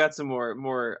discuss? Maybe I got some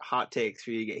more hot takes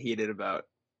for you to get heated about.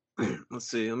 Let's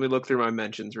see. Let me look through my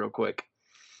mentions real quick.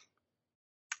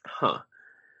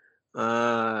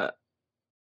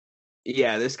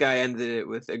 Yeah, this guy ended it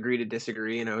with agree to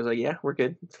disagree, and I was like, yeah, we're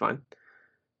good. It's fine.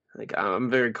 Like I'm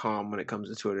very calm when it comes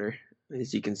to Twitter.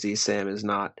 As you can see, Sam is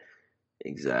not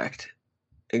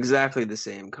exactly the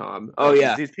same calm. Oh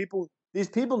yeah. These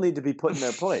people need to be put in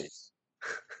their place.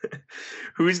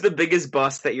 Who's the biggest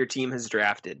bust that your team has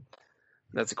drafted?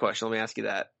 That's a question. Let me ask you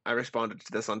that. I responded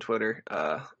to this on Twitter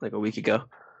like a week ago.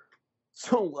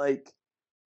 So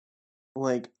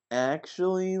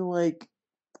actually all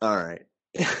right.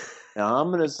 Now I'm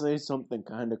going to say something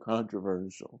kind of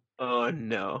controversial. Oh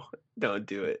no. Don't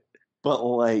do it. But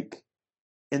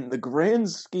in the grand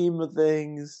scheme of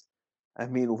things, I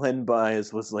mean Len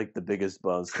Bias was the biggest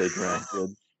bust they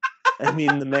drafted. I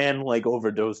mean, the man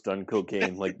overdosed on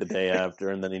cocaine the day after,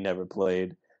 and then he never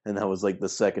played, and that was the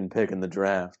second pick in the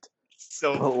draft.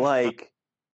 So, but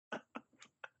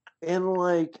I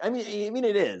mean,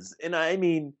 it is, and I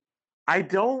mean, I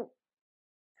don't.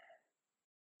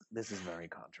 This is very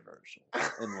controversial,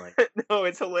 and no,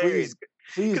 it's hilarious.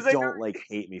 Please don't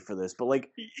hate me for this, but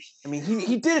I mean,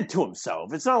 he did it to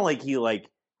himself. It's not like he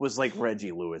was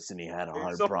Reggie Lewis and he had a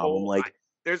heart problem.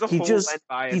 There's a he whole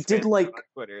he did on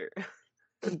Twitter.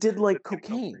 He did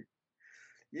cocaine.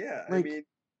 Yeah, I mean,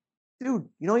 dude,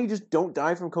 you just don't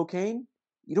die from cocaine.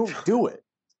 You don't do it.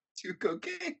 Do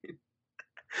cocaine.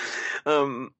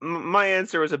 My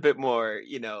answer was a bit more,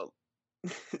 And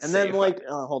then safe.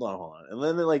 hold on. And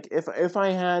then like if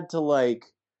I had to like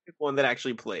One that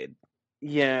actually played.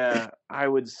 yeah, I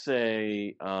would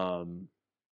say Fab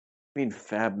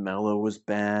Melo was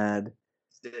bad.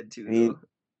 Dead too. I mean, though.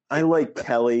 I like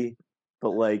Kelly,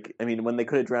 but when they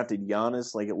could have drafted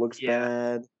Giannis, it looks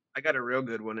bad. I got a real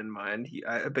good one in mind.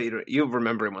 I bet you'll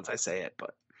remember him once I say it,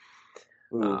 but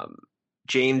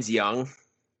James Young.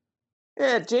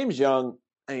 Yeah, James Young.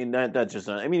 I mean, that's just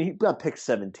not. I mean, he got picked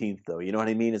 17th, though. You know what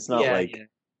I mean? It's not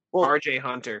well, R.J.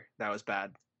 Hunter. That was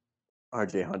bad.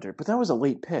 R.J. Hunter, but that was a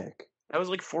late pick. That was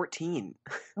like 14.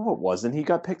 No, it wasn't. He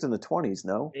got picked in the 20s.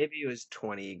 No, maybe it was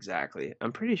 20 exactly.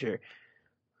 I'm pretty sure.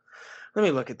 Let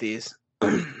me look at these.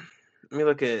 Let me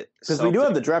look at because we do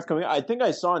have the draft coming. I think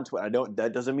I saw on Twitter.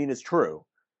 That doesn't mean it's true,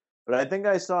 but I think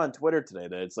I saw on Twitter today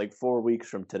that it's like 4 weeks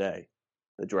from today,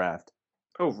 the draft.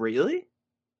 Oh, really?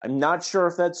 I'm not sure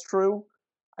if that's true.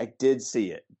 I did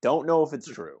see it. Don't know if it's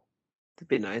true. That'd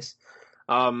be nice.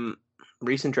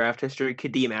 Recent draft history: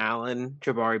 Kadeem Allen,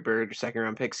 Jabari Bird,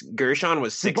 second-round picks. Gershon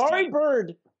was 16.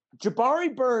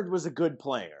 Jabari Bird was a good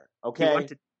player. Okay, he went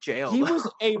to jail. He was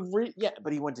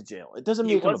but he went to jail. It doesn't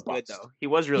make him a bust. Good, though. He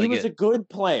was really good. He was a good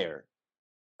player.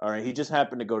 All right, he just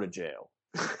happened to go to jail.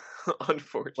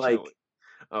 Unfortunately.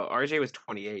 RJ was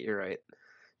 28. You're right.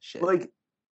 Shit.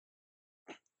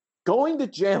 Going to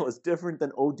jail is different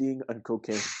than ODing on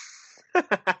cocaine.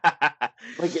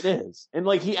 It is. And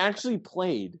he actually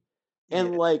played.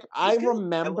 And I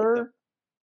remember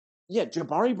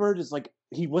Jabari Bird is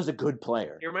he was a good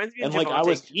player. He reminds me of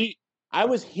Javonte. I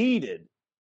was heated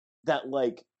that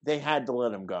they had to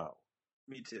let him go.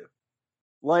 Me too.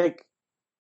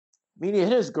 He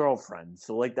hit his girlfriend,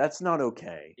 so that's not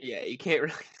okay. Yeah, you can't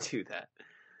really do that.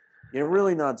 You're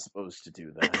really not supposed to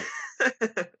do that.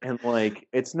 And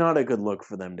it's not a good look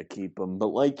for them to keep him.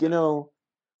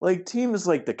 But teams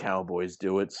like the Cowboys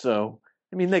do it, so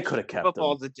they could have kept him.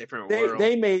 Football's a different world.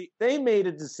 They made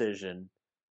a decision,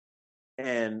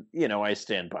 and I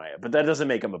stand by it. But that doesn't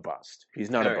make him a bust. He's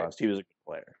not a bust. He was a good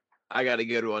player. I got a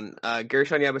good one.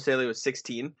 Gershon Yabusele was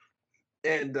 16,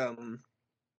 and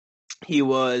he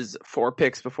was 4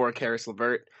 picks before Karis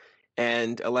LeVert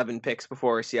and 11 picks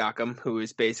before Siakam, who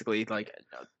is basically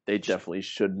they definitely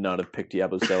should not have picked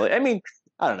Yabusele.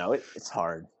 I don't know. It's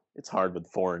hard. It's hard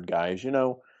with foreign guys,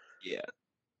 Yeah.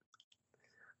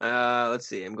 Let's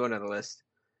see. I'm going down the list.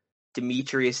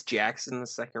 Demetrius Jackson, the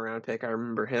second-round pick. I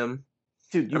remember him.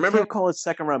 Dude, you can't call a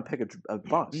second-round pick a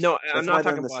bust. No, I'm not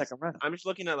talking the bust. Second round. I'm just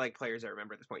looking at players I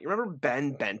remember at this point. You remember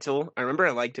Ben Bentil? I remember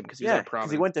I liked him because he was at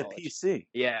Providence. Because he went to College. PC.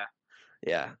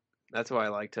 Yeah. That's why I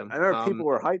liked him. I remember people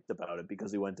were hyped about it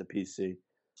because he went to PC.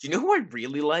 Do you know who I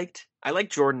really liked? I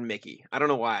liked Jordan Mickey. I don't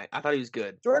know why. I thought he was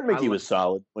good. Jordan Mickey was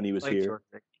solid when he was here.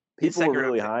 People were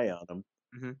really high on him.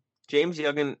 Mm-hmm. James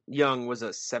Young was a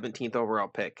 17th overall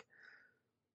pick.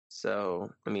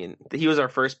 So, he was our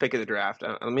first pick of the draft.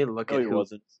 Let me look at who. He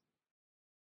wasn't.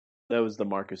 That was the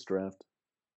Marcus draft.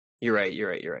 You're right.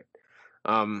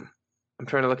 I'm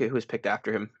trying to look at who was picked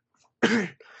after him.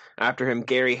 After him,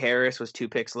 Gary Harris was 2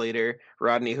 picks later.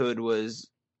 Rodney Hood was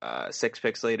 6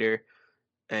 picks later.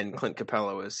 And Clint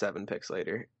Capella was 7 picks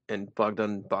later. And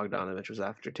Bogdan Bogdanovic was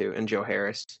after 2. And Joe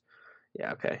Harris.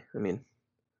 Yeah, okay.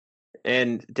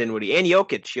 And Dinwiddie. And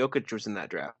Jokic. Jokic was in that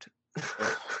draft.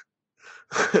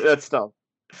 That's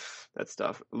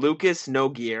tough. Lucas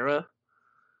Nogueira.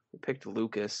 We picked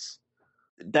Lucas.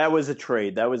 That was a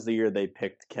trade. That was the year they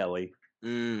picked Kelly.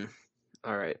 All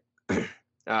right.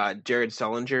 Jared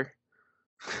Sullinger.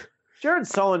 Jared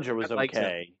Sullinger was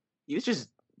okay. He was just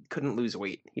couldn't lose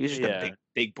weight. He was just a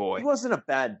big boy. He wasn't a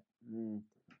bad.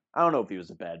 I don't know if he was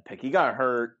a bad pick. He got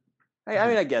hurt.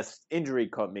 I guess injury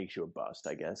makes you a bust.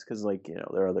 I guess because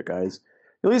there are other guys.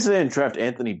 At least they didn't draft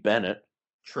Anthony Bennett.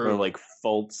 True. Or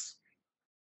Fultz.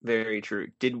 Very true.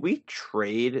 Did we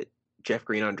trade Jeff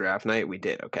Green on draft night? We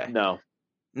did. Okay. No,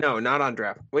 not on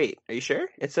draft. Wait, are you sure?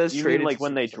 It says you traded. Mean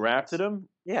when they drafted him?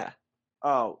 Yeah.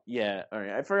 Oh yeah. All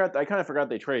right. I kind of forgot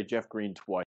they traded Jeff Green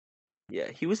twice.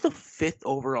 Yeah, he was the 5th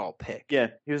overall pick. Yeah,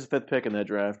 he was the 5th pick in that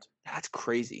draft. That's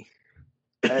crazy.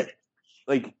 They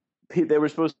were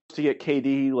supposed to get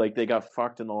KD. They got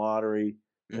fucked in the lottery,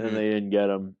 and they didn't get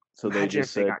him. So they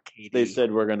just said they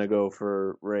said we're gonna go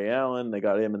for Ray Allen. They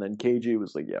got him, and then KG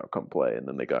was like, "Yeah, I'll come play." And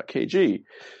then they got KG.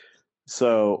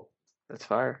 So that's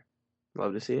fire.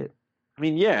 Love to see it.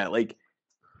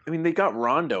 They got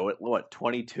Rondo at what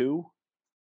 22?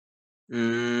 Let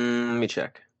me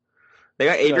check. They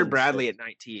got Avery Bradley at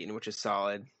 19, which is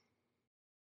solid.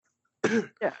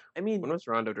 Yeah, when was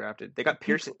Rondo drafted? They got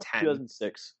Pierce at 10.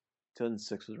 2006.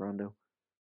 2006 was Rondo.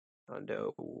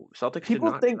 Rondo. Celtics People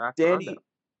did not think draft Danny. Rondo.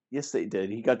 Yes, they did.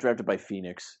 He got drafted by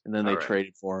Phoenix, and then they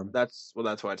traded for him. That's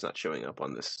why it's not showing up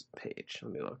on this page.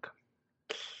 Let me look.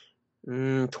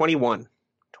 21.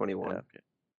 Yeah.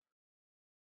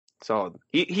 Solid.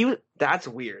 He that's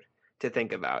weird to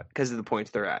think about because of the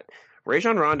points they're at.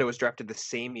 Rajon Rondo was drafted the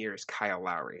same year as Kyle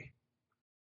Lowry.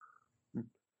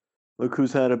 Look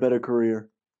who's had a better career.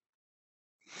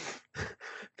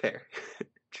 Fair.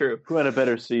 True. Who had a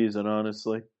better season,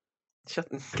 honestly?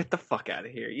 Get the fuck out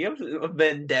of here. You have a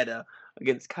vendetta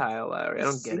against Kyle Lowry. I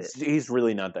don't get it. He's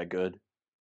really not that good.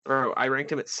 Bro, I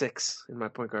ranked him at 6 in my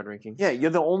point guard rankings. Yeah, you're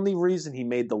the only reason he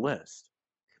made the list.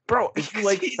 Bro, Did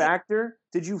you factor?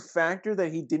 Did you factor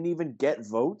that he didn't even get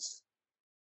votes?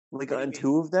 On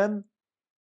 2 of them?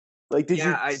 Did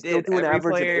you still do an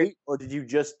average of 8, or did you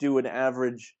just do an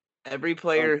average? Every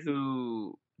player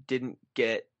who didn't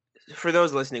get, for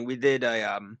those listening, we did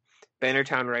a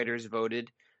Bannertown writers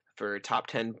voted for top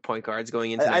 10 point guards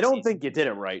going into. I don't think you did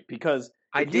it right because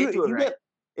if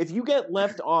you get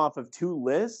left off of 2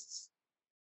 lists,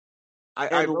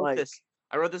 I wrote this.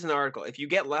 I wrote this in an article. If you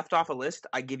get left off a list,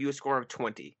 I give you a score of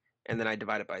 20, and then I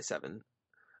divide it by 7.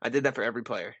 I did that for every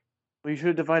player. Well, you should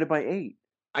have divided by 8.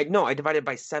 I divided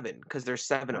by 7 because there's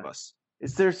 7 of us.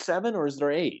 Is there 7 or is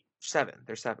there 8? 7.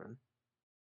 There's 7.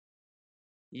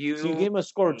 So you gave him a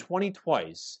score of 20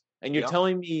 twice, and you're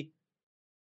telling me.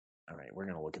 All right, we're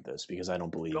gonna look at this because I don't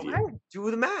believe you. Go ahead,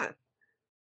 do the math.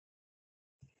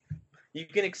 You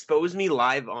can expose me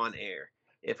live on air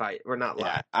or not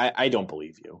live. Yeah, I don't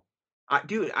believe you.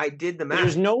 Dude, I did the math.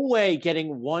 There's no way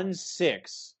getting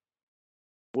 1-6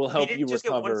 will help you recover. He didn't just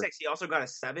get 1-6. He also got a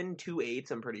 7, 2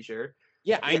 8s. I'm pretty sure.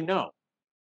 Yeah, I know.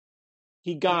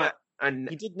 He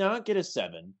did not get a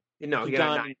 7. No, he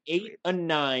got an 8, a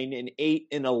 9, an 8,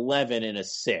 an 11, and a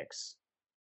 6.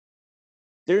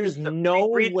 There's no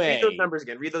way. Read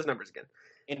those numbers again.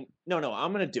 And no,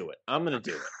 I'm gonna do it.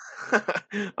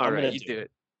 All right, you do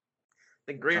it.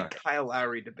 The great Kyle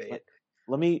Lowry debate.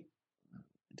 Let me.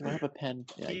 Do I have a pen?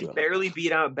 Yeah, he barely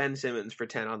beat out Ben Simmons for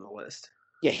 10 on the list.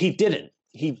 Yeah, he didn't.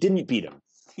 He didn't beat him.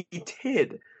 He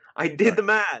did. I did the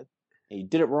math. He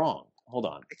did it wrong. Hold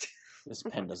on. This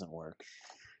pen doesn't work.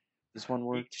 This one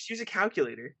works. Just use a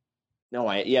calculator. No,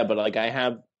 but I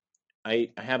have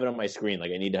it on my screen. I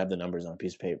need to have the numbers on a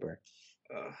piece of paper.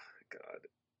 Oh God.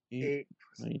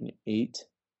 8,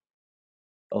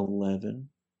 11,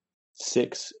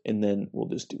 6, and then we'll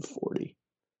just do 40.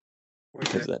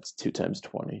 Because that's 2 times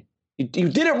 20. You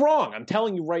did it wrong. I'm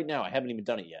telling you right now. I haven't even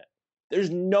done it yet. There's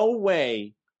no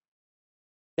way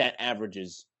that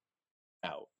averages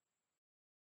out.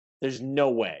 There's no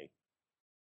way.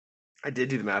 I did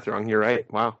do the math wrong. You're right.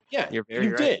 Wow. Yeah, you're very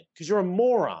right. You did because you're a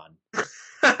moron.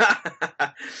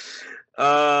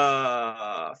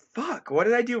 Fuck. What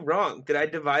did I do wrong? Did I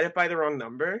divide it by the wrong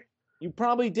number? You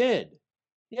probably did.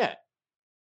 Yeah.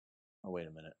 Oh, wait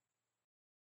a minute.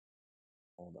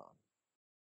 Hold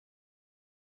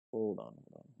on.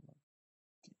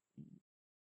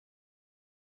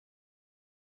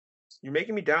 You're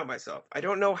making me doubt myself. I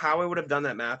don't know how I would have done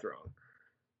that math wrong.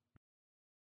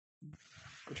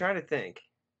 I'm trying to think.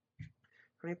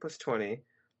 20 plus 20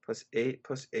 plus 8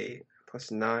 plus 8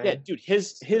 plus 9. Yeah, dude,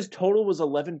 his total was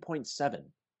 11.7.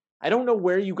 I don't know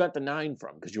where you got the 9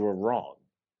 from because you were wrong.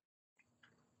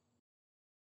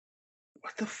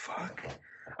 What the fuck?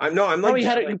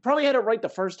 You probably had it right the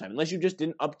first time, unless you just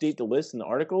didn't update the list in the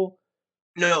article.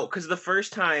 No, because the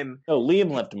first time. No,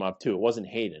 Liam left him off too. It wasn't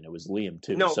Hayden. It was Liam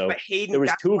too. No, so but Hayden. There was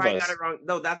that's 2 why of us. I got it wrong.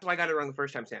 No, that's why I got it wrong the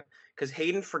first time, Sam. Because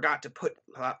Hayden forgot to put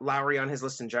Lowry on his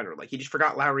list in general. He just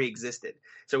forgot Lowry existed.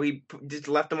 So he just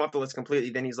left him off the list completely.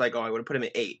 Then he's like, "Oh, I would have put him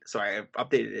at 8." So I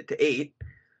updated it to 8,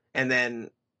 and then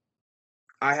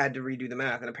I had to redo the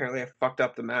math. And apparently, I fucked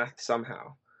up the math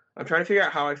somehow. I'm trying to figure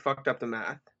out how I fucked up the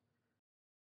math.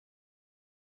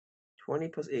 20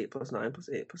 plus 8 plus 9 plus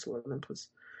 8 plus 11 plus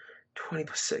 20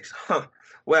 plus 6. Huh.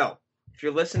 Well, if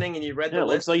you're listening and you read the list...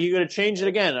 It looks like you're going to change it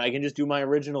again. I can just do my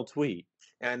original tweet.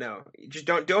 I know. Just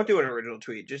don't do an original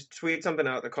tweet. Just tweet something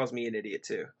out that calls me an idiot,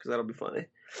 too, because that'll be funny.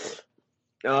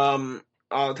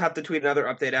 I'll have to tweet another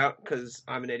update out, because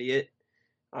I'm an idiot.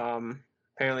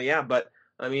 Apparently, yeah. But,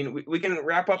 I mean, we can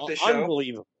wrap up the show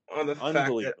on the fact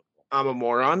that I'm a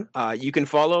moron. You can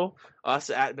follow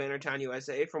us at Bannertown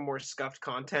USA for more scuffed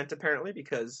content, apparently,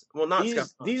 because, well, not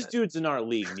scuffed content. These dudes in our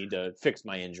league need to fix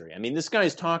my injury. I mean, this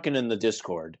guy's talking in the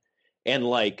Discord, and,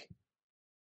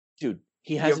 dude,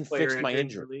 he hasn't fixed my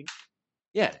injury.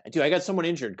 Yeah, dude, I got someone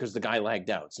injured because the guy lagged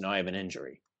out, so now I have an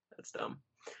injury. That's dumb.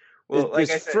 Well,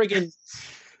 like I said...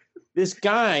 this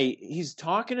guy, he's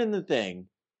talking in the thing.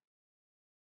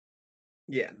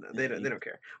 Yeah, no, they don't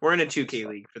care. We're in a 2K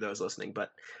league for those listening,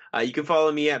 but you can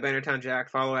follow me at Bannertown Jack.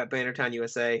 Follow at Bannertown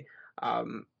USA.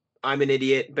 I'm an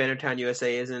idiot. Bannertown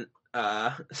USA isn't.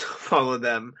 So follow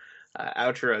them.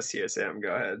 Outro us, CSM.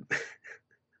 Go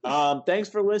ahead. Thanks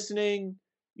for listening.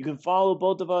 You can follow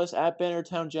both of us at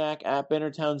Bannertown Jack, at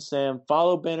Bannertown Sam.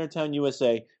 Follow Bannertown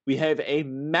USA. We have a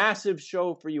massive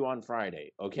show for you on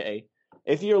Friday, okay?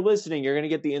 If you're listening, you're going to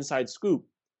get the inside scoop.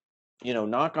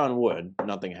 Knock on wood,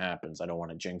 nothing happens. I don't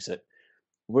want to jinx it.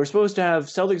 We're supposed to have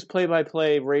Celtics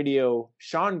play-by-play radio.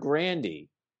 Sean Grandy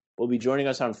will be joining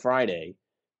us on Friday.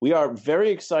 We are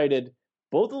very excited,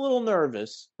 both a little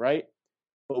nervous, right?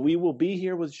 But we will be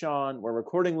here with Sean. We're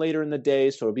recording later in the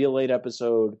day, so it'll be a late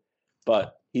episode.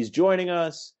 But he's joining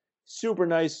us. Super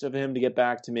nice of him to get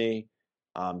back to me.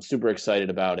 I'm super excited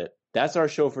about it. That's our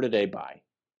show for today. Bye.